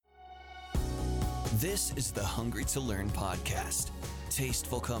This is the Hungry to Learn podcast.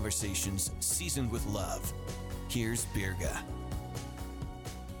 Tasteful conversations seasoned with love. Here's Birga.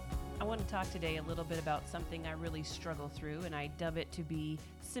 I want to talk today a little bit about something I really struggle through, and I dub it to be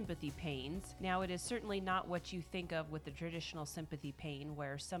sympathy pains. Now, it is certainly not what you think of with the traditional sympathy pain,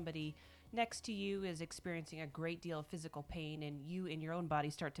 where somebody next to you is experiencing a great deal of physical pain and you in your own body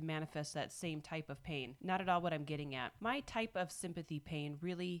start to manifest that same type of pain. Not at all what I'm getting at. My type of sympathy pain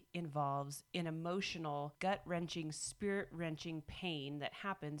really involves an emotional, gut-wrenching, spirit-wrenching pain that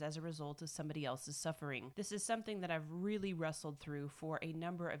happens as a result of somebody else's suffering. This is something that I've really wrestled through for a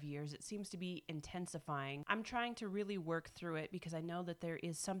number of years. It seems to be intensifying. I'm trying to really work through it because I know that there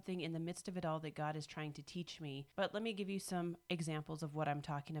is something in the midst of it all that God is trying to teach me. But let me give you some examples of what I'm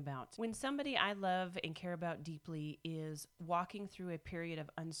talking about. When somebody I love and care about deeply is walking through a period of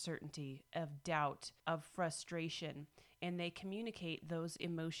uncertainty, of doubt, of frustration, and they communicate those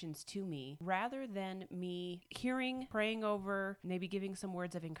emotions to me, rather than me hearing, praying over, maybe giving some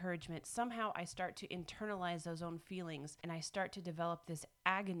words of encouragement, somehow I start to internalize those own feelings and I start to develop this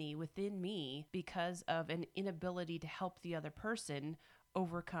agony within me because of an inability to help the other person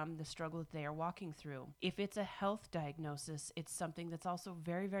overcome the struggle that they are walking through. If it's a health diagnosis, it's something that's also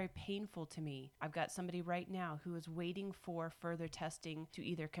very, very painful to me. I've got somebody right now who is waiting for further testing to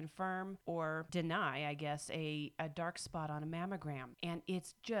either confirm or deny, I guess, a dark spot on a mammogram. And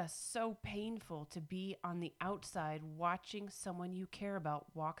it's just so painful to be on the outside watching someone you care about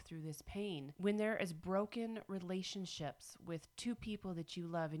walk through this pain. When there is broken relationships with two people that you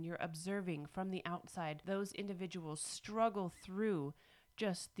love and you're observing from the outside those individuals struggle through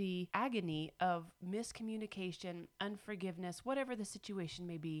just the agony of miscommunication, unforgiveness, whatever the situation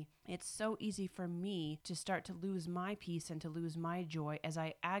may be, it's so easy for me to start to lose my peace and to lose my joy as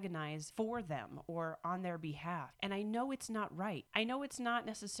I agonize for them or on their behalf. And I know it's not right. I know it's not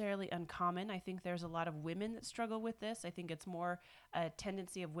necessarily uncommon. I think there's a lot of women that struggle with this. I think it's more a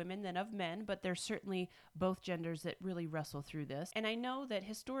tendency of women than of men, but there's certainly both genders that really wrestle through this. And I know that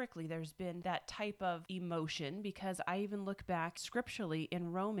historically there's been that type of emotion because I even look back scripturally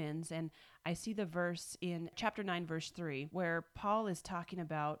in Romans, and I see the verse in chapter 9, verse 3, where Paul is talking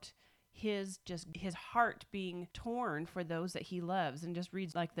about his heart being torn for those that he loves, and just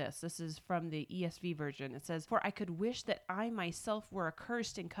reads like this. This is from the ESV version. It says, "For I could wish that I myself were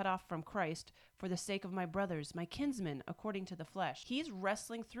accursed and cut off from Christ for the sake of my brothers, my kinsmen, according to the flesh." He's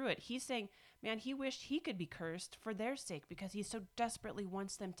wrestling through it. He's saying, man, he wished he could be cursed for their sake because he so desperately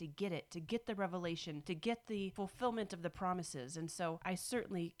wants them to get it, to get the revelation, to get the fulfillment of the promises. And so I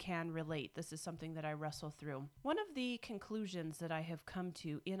certainly can relate. This is something that I wrestle through. One of the conclusions that I have come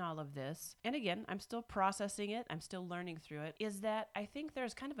to in all of this, and again, I'm still processing it, I'm still learning through it, is that I think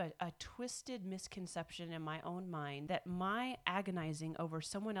there's kind of a twisted misconception in my own mind that my agonizing over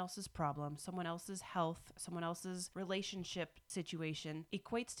someone else's problem, someone else's health, someone else's relationship situation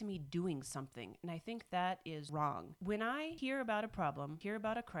equates to me doing something. And I think that is wrong. When I hear about a problem, hear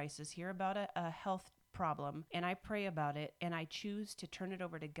about a crisis, hear about a health problem, and I pray about it, and I choose to turn it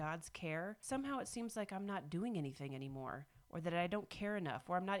over to God's care, somehow it seems like I'm not doing anything anymore, or that I don't care enough,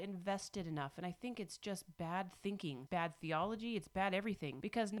 or I'm not invested enough. And I think it's just bad thinking, bad theology, it's bad everything.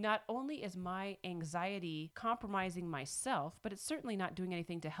 Because not only is my anxiety compromising myself, but it's certainly not doing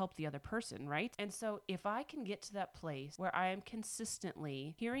anything to help the other person, right? And so if I can get to that place where I am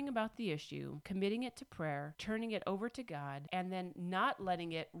consistently hearing about the issue, committing it to prayer, turning it over to God, and then not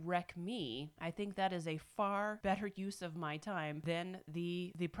letting it wreck me, I think that is a far better use of my time than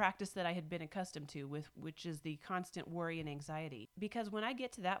the practice that I had been accustomed to, which is the constant worry and anxiety. Because when I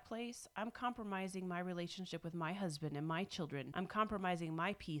get to that place, I'm compromising my relationship with my husband and my children. I'm compromising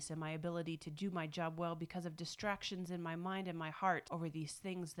my peace and my ability to do my job well because of distractions in my mind and my heart over these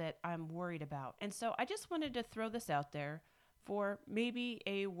things that I'm worried about. And so I just wanted to throw this out there for maybe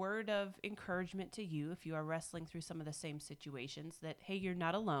a word of encouragement to you if you are wrestling through some of the same situations, that, hey, you're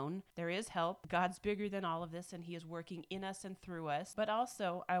not alone. There is help. God's bigger than all of this, and he is working in us and through us. But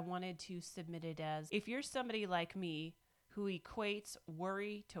also, I wanted to submit it as, if you're somebody like me who equates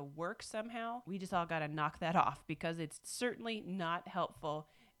worry to work somehow, we just all got to knock that off, because it's certainly not helpful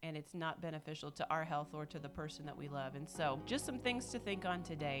and it's not beneficial to our health or to the person that we love. And so just some things to think on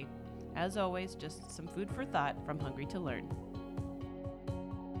today. As always, just some food for thought from Hungry to Learn.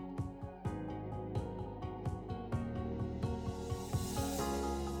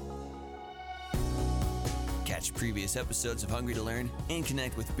 Catch previous episodes of Hungry to Learn and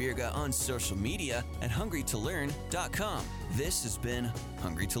connect with Birga on social media at hungrytolearn.com. This has been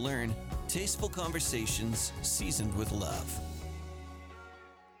Hungry to Learn, tasteful conversations seasoned with love.